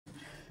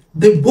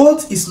The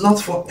boat is not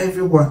for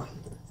everyone.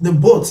 The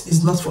boat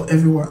is not for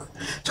everyone.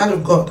 Child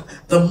of God,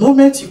 the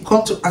moment you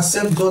come to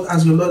accept God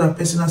as your Lord and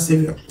personal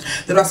Savior,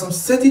 there are some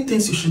certain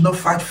things you should not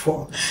fight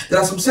for. There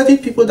are some certain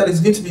people that is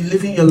going to be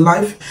living your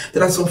life.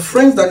 There are some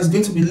friends that is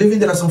going to be living.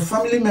 There are some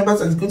family members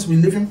that is going to be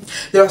living.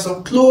 There are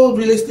some close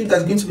relatives that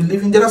is going to be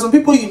living. There are some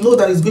people you know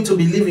that is going to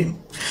be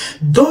living.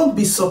 Don't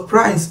be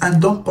surprised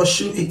and don't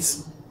pursue it.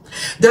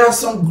 There are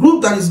some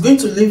group that is going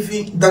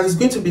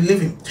to be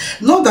living.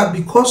 Not that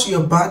because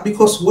you're bad,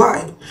 because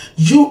why?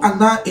 You are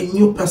now a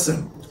new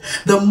person.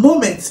 The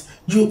moment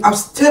you have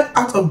stepped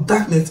out of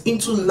darkness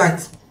into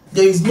light,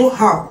 there is no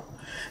how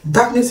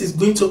darkness is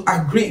going to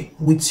agree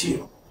with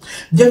you.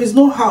 There is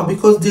no how,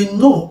 because they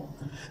know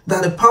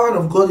that the power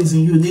of God is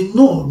in you. They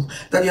know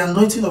that the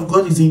anointing of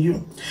God is in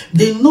you.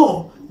 They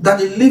know that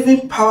the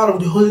living power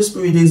of the Holy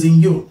Spirit is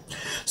in you.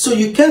 So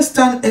you can't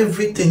stand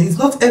everything. It's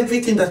not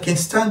everything that can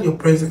stand your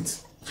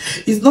presence.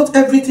 It's not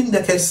everything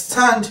that can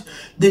stand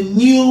the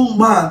new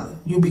man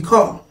you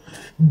become.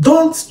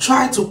 Don't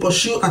try to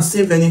pursue and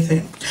save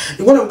anything.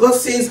 The word of God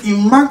says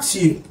in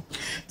Matthew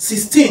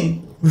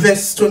 16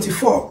 verse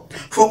 24,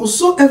 for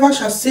whosoever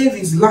shall save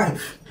his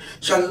life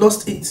shall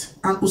lose it,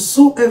 and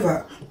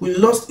whosoever will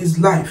lose his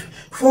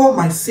life for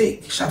my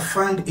sake shall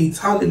find it.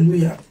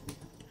 Hallelujah.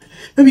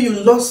 Maybe you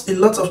lost a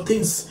lot of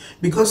things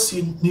because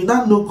you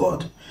don't know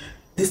God.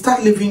 They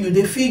start leaving you.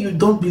 They feel you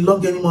don't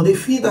belong anymore. They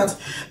feel that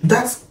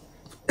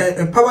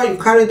power you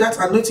carry, that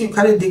anointing you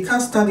carry, they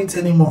can't stand it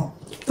anymore.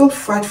 Don't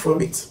fight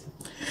for it.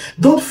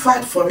 Don't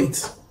fight for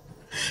it.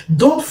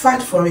 Don't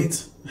fight for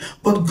it.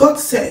 But God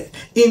said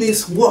in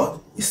his word,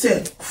 he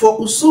said, for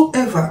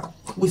whosoever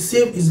will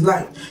save his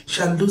life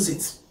shall lose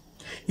it.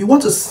 You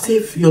want to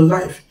save your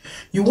life.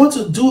 You want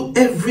to do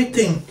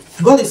everything.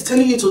 God is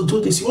telling you to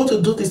do this. You want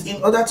to do this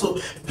in order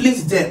to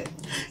please them.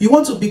 You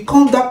want to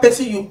become that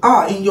person you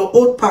are in your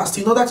old past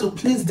in order to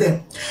please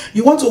them.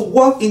 You want to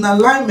walk in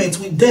alignment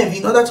with them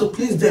in order to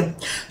please them.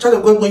 Child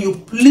of God, when you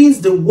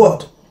please the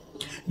word,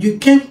 you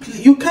can't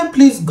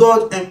please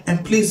God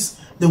and please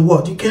the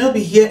word. You cannot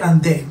be here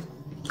and there.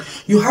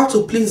 You have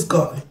to please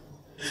God.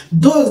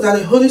 Those that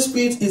the Holy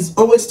Spirit is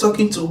always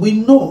talking to, we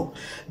know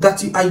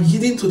that you are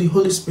yielding to the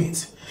Holy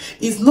Spirit.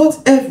 It's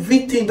not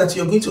everything that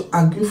you're going to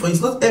agree for.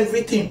 It's not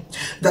everything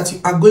that you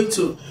are going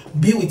to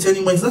be with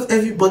anymore. It's not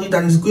everybody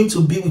that is going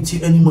to be with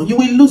you anymore. You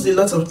will lose a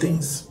lot of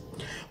things.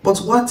 But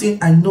one thing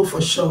I know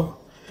for sure,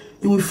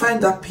 you will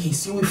find that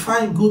peace. You will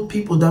find good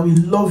people that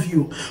will love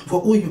you for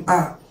who you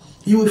are.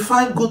 You will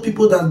find good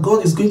people that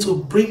God is going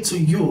to bring to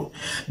you.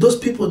 Those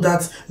people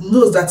that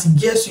knows that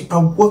yes, you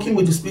are working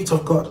with the Spirit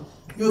of God.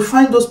 You will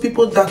find those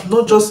people that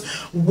not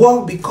just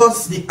walk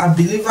because they are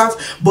believers,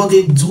 but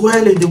they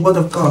dwell in the Word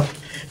of God.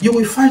 You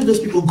will find those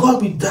people.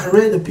 God will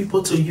direct the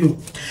people to you.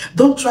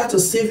 Don't try to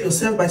save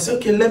yourself by saying,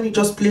 okay, let me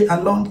just play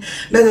along.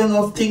 Let them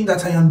not think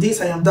that I am this,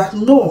 I am that.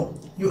 No,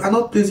 you are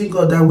not pleasing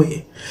God that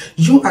way.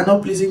 You are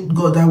not pleasing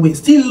God that way.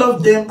 Still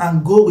love them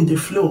and go with the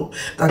flow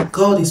that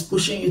God is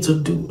pushing you to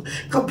do.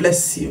 God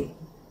bless you.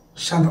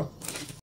 Shalom.